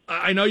good, though.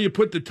 I know you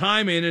put the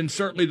time in and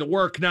certainly the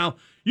work. Now,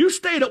 you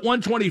stayed at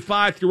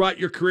 125 throughout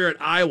your career at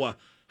Iowa.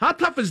 How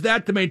tough is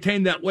that to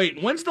maintain that weight?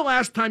 And when's the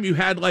last time you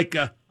had like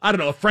a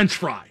French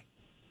fry?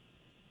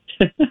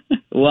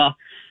 Well,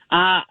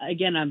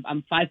 again,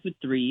 I'm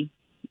 5'3".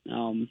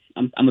 I'm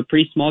a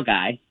pretty small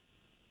guy.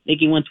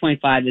 Making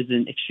 125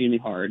 isn't extremely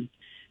hard.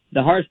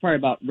 The hardest part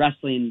about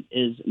wrestling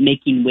is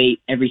making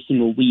weight every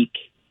single week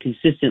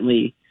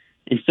consistently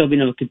and still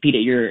being able to compete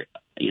at your,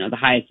 the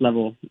highest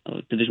level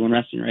of Division I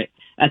wrestling, right?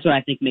 That's what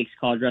I think makes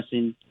college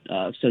wrestling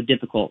so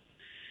difficult.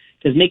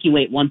 Because making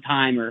weight one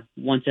time or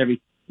once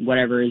every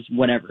whatever is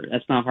whatever.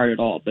 That's not hard at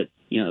all. But,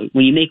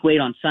 when you make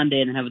weight on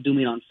Sunday and have a do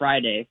meet on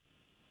Friday,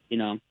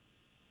 you're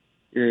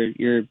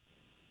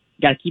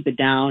got to keep it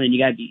down, and you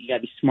got to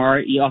be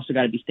smart. You also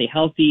got to stay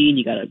healthy, and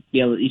you got to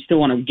be able. You still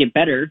want to get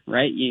better,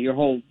 right? Your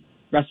whole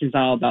wrestling's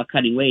all about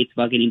cutting weight. It's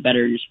about getting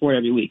better in your sport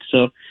every week.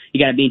 So you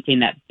got to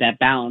maintain that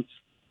balance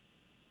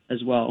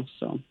as well.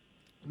 So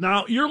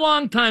now your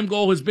longtime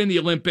goal has been the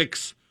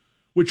Olympics,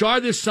 which are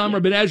this summer.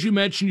 But as you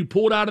mentioned, you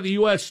pulled out of the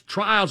U.S.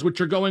 trials, which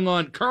are going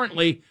on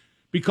currently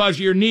because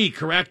of your knee.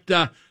 Correct?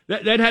 That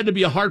had to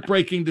be a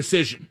heartbreaking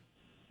decision.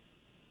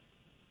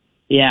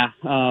 Yeah,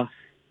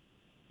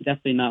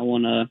 definitely not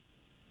one I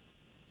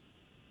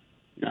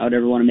would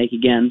ever want to make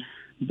again.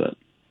 But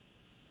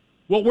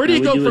well, where do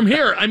you go from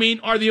here? I mean,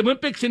 are the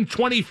Olympics in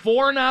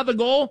 24 now the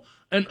goal?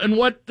 And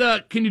what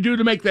can you do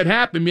to make that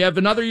happen? You have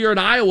another year at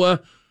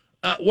Iowa.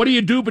 What do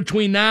you do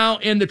between now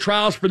and the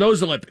trials for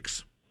those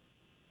Olympics?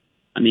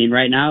 I mean,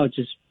 right now it's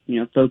just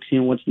focusing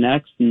on what's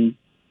next and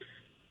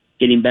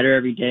getting better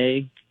every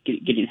day,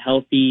 getting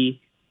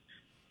healthy.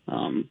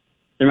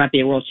 There might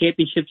be a World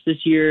Championships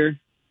this year.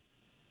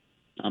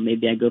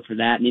 Maybe I go for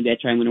that. Maybe I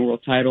try and win a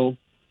world title,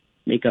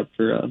 make up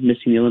for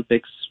missing the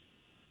Olympics.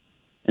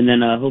 And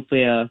then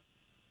hopefully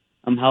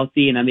I'm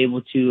healthy and I'm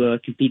able to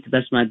compete to the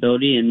best of my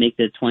ability and make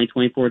the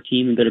 2024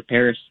 team and go to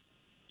Paris.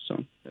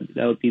 So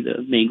that would be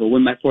the main goal.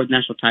 Win my 4th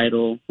national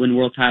title, win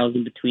world titles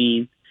in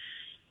between.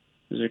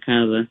 Those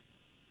are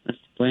that's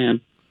the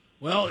plan.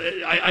 Well,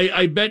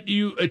 I bet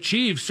you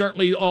achieve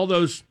certainly all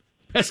those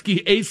pesky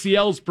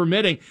ACLs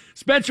permitting.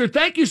 Spencer,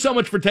 thank you so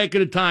much for taking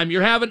the time.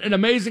 You're having an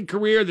amazing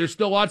career. There's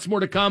still lots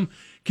more to come.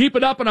 Keep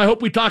it up, and I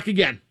hope we talk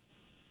again.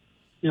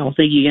 Well,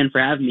 thank you again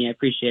for having me. I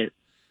appreciate it.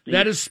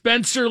 That is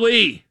Spencer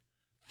Lee,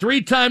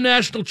 3-time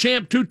national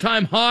champ,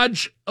 2-time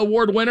Hodge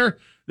Award winner.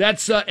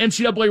 That's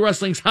NCAA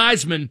Wrestling's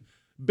Heisman,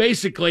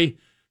 basically.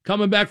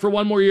 coming back for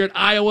one more year at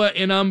Iowa,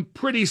 and I'm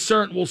pretty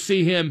certain we'll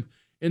see him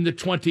in the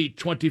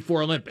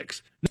 2024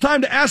 Olympics. It's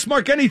time to Ask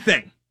Mark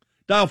Anything.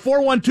 Dial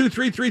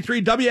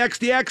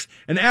 412-333-WXDX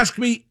and ask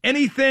me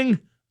anything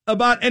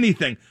about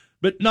anything,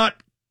 but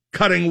not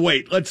cutting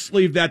weight. Let's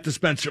leave that to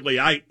Spencer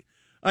Lee.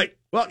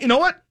 Well, you know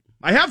what?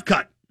 I have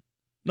cut.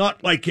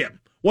 Not like him.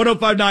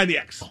 105.9 The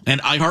X.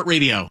 And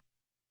iHeartRadio.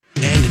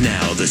 And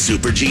now the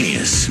super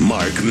genius,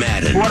 Mark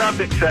Madden. What up,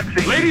 Big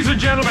Sexy? Ladies and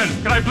gentlemen,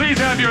 can I please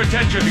have your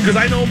attention? Because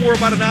I know more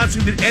about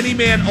announcing than any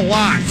man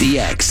alive. The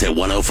X at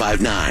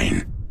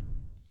 105.9.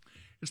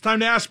 It's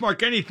time to Ask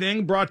Mark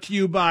Anything, brought to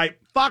you by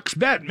Fox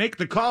Bet. Make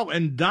the call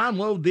and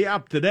download the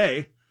app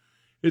today.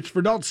 It's for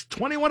adults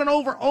 21 and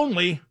over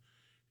only.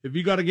 If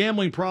you got a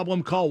gambling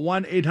problem, call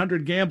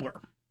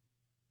 1-800-GAMBLER.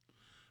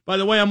 By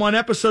the way, I'm on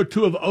episode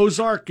 2 of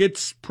Ozark.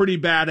 It's pretty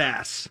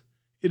badass.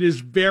 It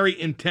is very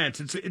intense.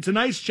 It's a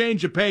nice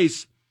change of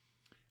pace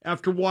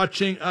after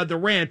watching The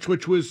Ranch,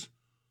 which was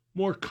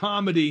more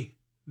comedy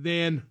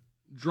than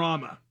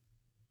drama.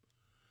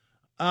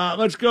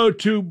 Let's go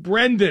to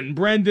Brendan.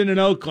 Brendan in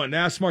Oakland.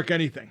 Ask Mark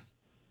Anything.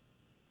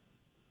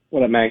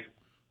 What up, man?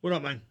 What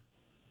up, man?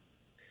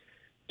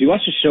 Do you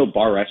watch the show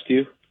Bar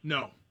Rescue?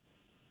 No.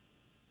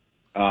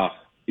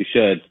 You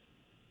should.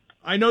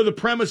 I know the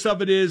premise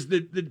of it is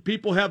that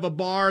people have a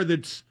bar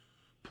that's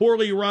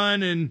poorly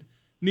run and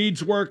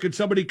needs work, and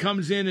somebody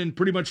comes in and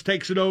pretty much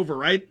takes it over,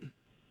 right?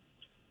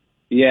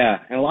 Yeah,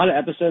 and a lot of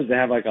episodes, they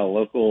have like a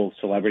local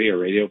celebrity or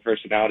radio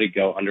personality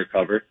go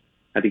undercover.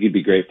 I think you'd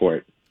be great for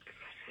it.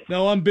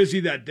 No, I'm busy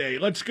that day.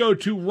 Let's go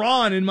to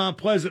Ron in Mount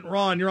Pleasant.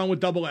 Ron, you're on with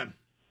Double M.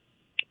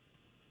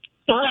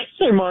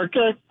 Hey, Mark,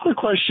 quick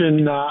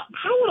question. How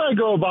would I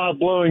go about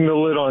blowing the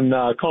lid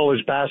on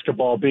college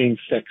basketball being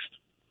fixed?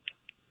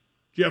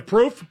 Do you have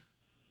proof?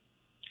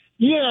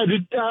 Yeah,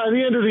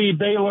 the end of the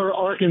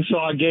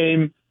Baylor-Arkansas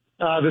game,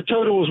 the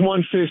total was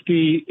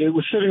 150. It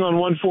was sitting on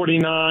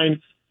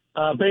 149.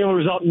 Baylor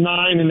was up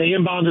 9, and they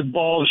inbounded the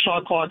ball. The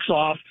shot clock's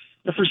off.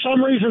 And for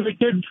some reason, the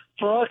kid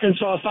for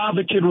Arkansas fouled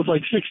the kid with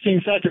like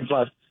 16 seconds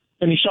left,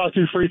 and he shot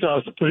 2 free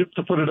throws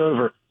to put it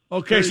over.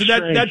 Okay, so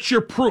that's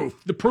your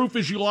proof. The proof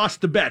is you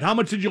lost the bet. How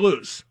much did you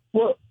lose?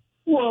 Well,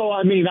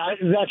 I mean,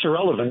 that's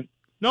irrelevant.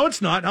 No,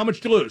 it's not. How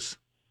much did you lose?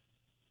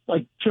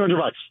 Like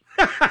 $200.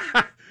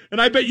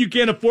 And I bet you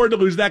can't afford to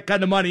lose that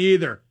kind of money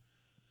either.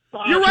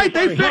 You're right.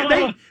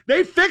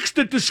 They fixed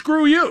it to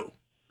screw you.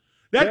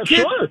 That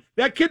kid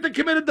that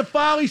committed the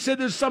foul, he said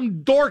there's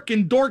some dork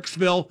in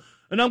Dorksville,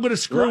 and I'm going to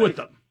screw with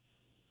them.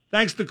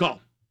 Thanks for the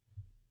call.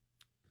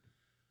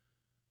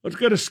 Let's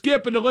go to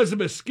Skip and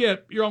Elizabeth.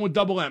 Skip, you're on with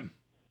Double M.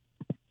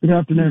 Good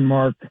afternoon,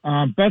 Mark.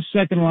 Best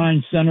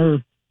second-line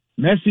center,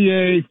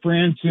 Messier,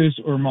 Francis,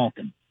 or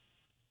Malkin?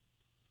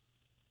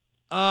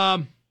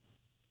 That's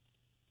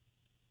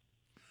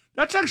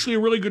actually a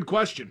really good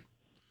question.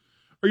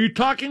 Are you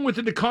talking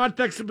within the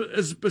context of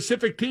a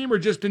specific team or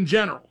just in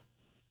general?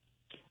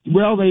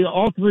 Well,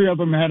 all three of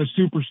them had a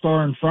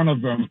superstar in front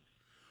of them.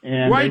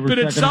 And right, but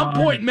at some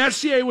point,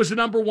 Messier was the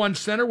number one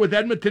center with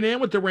Edmonton and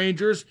with the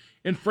Rangers,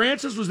 and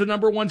Francis was the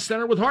number one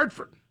center with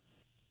Hartford.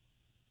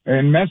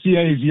 And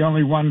Messier is the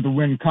only one to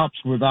win cups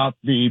without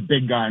the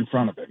big guy in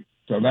front of him.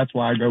 So that's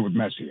why I go with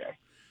Messier.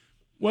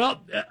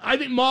 Well, I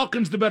think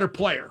Malkin's the better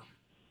player.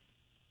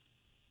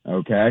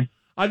 Okay.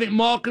 I think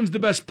Malkin's the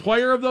best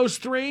player of those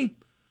three.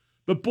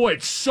 But, boy,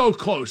 it's so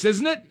close,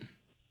 isn't it?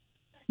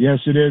 Yes,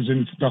 it is.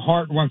 And the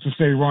heart wants to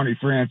say Ronnie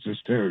Francis,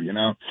 too, you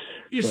know.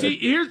 See,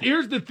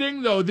 here's the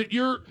thing, though, that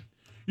you're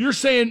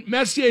saying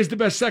Messier is the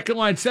best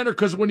second-line center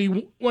because when he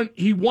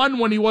won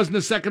when he wasn't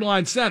a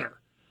second-line center.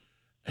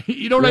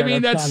 You know what I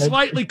mean? That's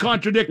slightly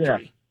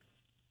contradictory. Yeah.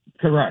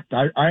 Correct.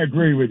 I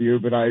agree with you,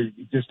 but I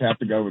just have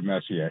to go with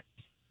Messier.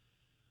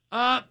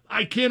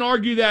 I can't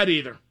argue that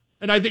either.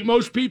 And I think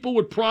most people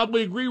would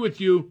probably agree with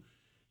you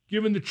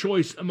given the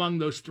choice among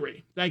those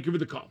three. Thank you for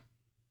the call.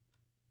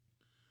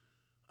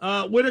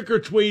 Whitaker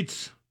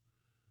tweets,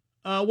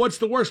 what's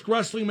the worst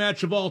wrestling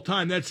match of all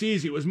time? That's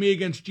easy. It was me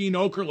against Gene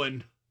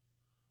Okerlund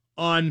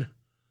on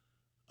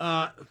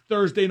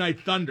Thursday Night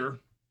Thunder.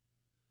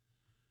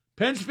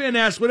 Pence fan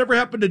asks, whatever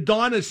happened to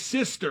Donna's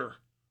sister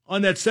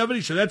on that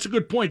 70s show? That's a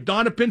good point.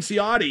 Donna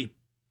Pinciotti,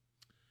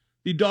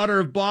 the daughter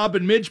of Bob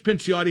and Midge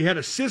Pinciotti, had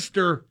a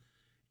sister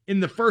in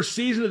the first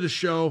season of the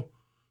show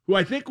who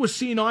I think was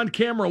seen on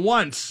camera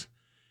once.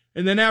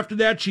 And then after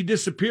that, she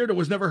disappeared and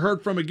was never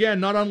heard from again,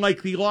 not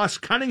unlike the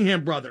lost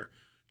Cunningham brother,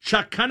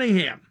 Chuck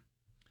Cunningham,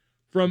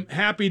 from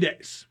Happy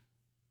Days.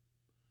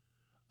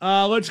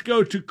 Let's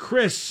go to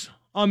Chris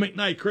on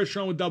McKnight. Chris,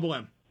 you're on with Double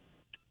M.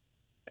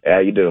 How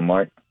you doing,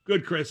 Mark?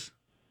 Good, Chris.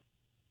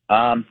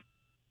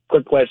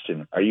 Quick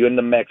question. Are you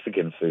into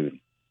Mexican food?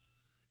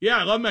 Yeah,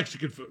 I love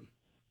Mexican food.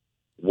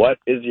 What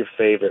is your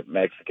favorite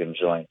Mexican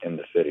joint in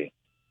the city?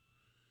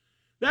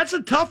 That's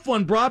a tough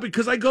one, bro,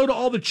 because I go to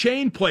all the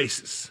chain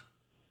places.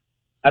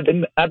 I've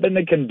been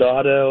to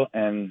Condado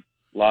and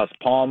Las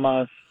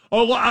Palmas.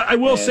 Oh, I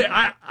will say,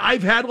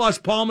 I've had Las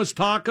Palmas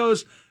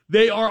tacos.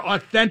 They are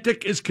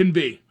authentic as can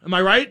be. Am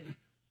I right?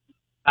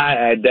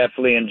 I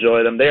definitely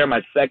enjoy them. They are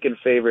my second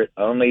favorite,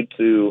 only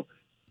to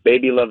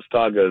Baby Loves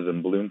Tacos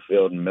in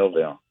Bloomfield and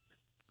Millville.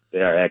 They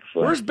are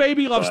excellent. Where's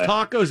Baby Loves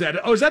Tacos at?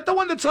 Oh, is that the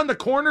one that's on the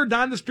corner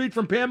down the street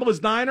from Pamela's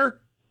Diner?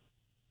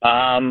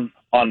 In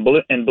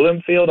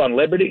Bloomfield on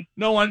Liberty?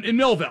 No, in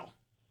Millville.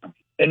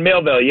 In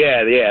Millville,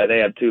 yeah. They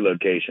have 2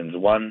 locations,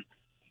 one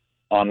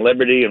on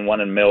Liberty and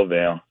one in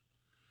Millville.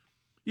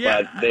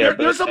 Yeah,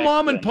 there's a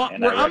mom and pop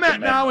where I'm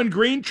at now in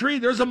Green Tree.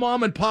 There's a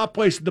mom and pop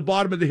place at the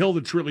bottom of the hill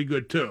that's really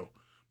good too,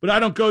 but I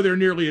don't go there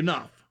nearly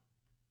enough.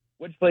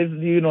 Which places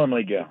do you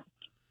normally go?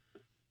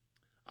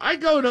 I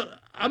go to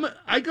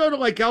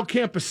like El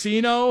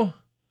Campesino.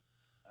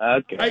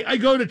 Okay. I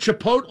go to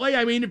Chipotle.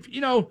 I mean,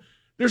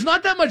 there's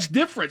not that much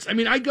difference. I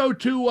mean, I go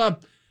to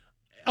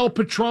El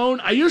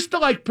Patron. I used to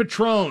like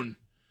Patron.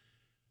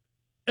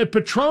 At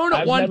Patron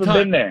at one time. I've never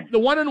been there. The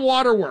one in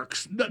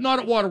Waterworks, not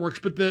at Waterworks,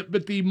 but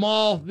the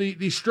mall,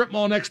 the strip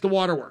mall next to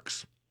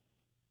Waterworks.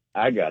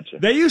 I got you.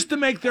 They used to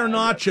make their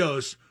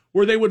nachos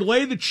where they would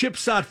lay the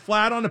chips out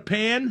flat on a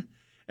pan,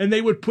 and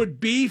they would put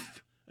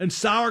beef and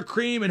sour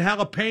cream and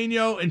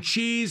jalapeno and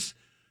cheese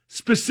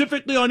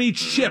specifically on each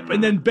chip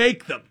and then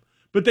bake them.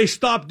 But they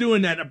stopped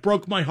doing that. It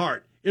broke my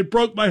heart. It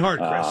broke my heart,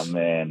 Chris.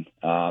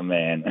 Oh,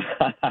 man.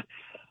 All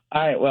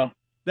right, well.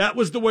 That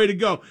was the way to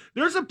go.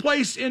 There's a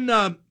place in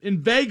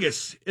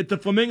Vegas at the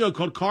Flamingo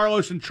called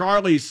Carlos and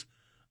Charlie's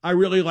I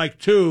really like,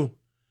 too.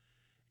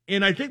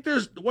 And I think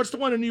what's the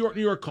one in New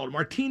York called?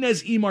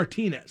 Martinez y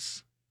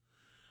Martinez.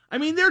 I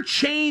mean, they're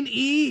chain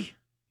E,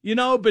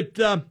 but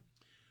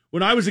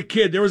when I was a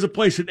kid, there was a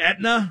place in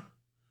Etna,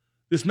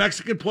 this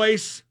Mexican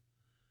place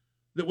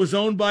that was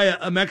owned by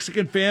a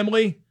Mexican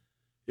family.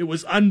 It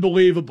was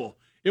unbelievable.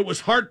 It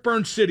was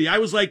Heartburn City. I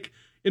was like,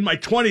 in my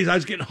 20s, I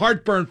was getting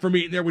heartburn from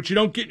eating there, which you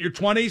don't get in your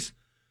 20s,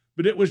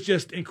 but it was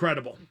just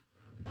incredible.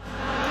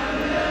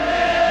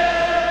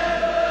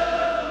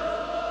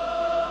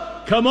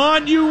 Come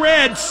on, you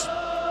Reds.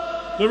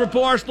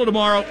 Liverpool, Arsenal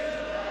tomorrow.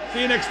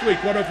 See you next week,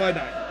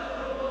 105.9.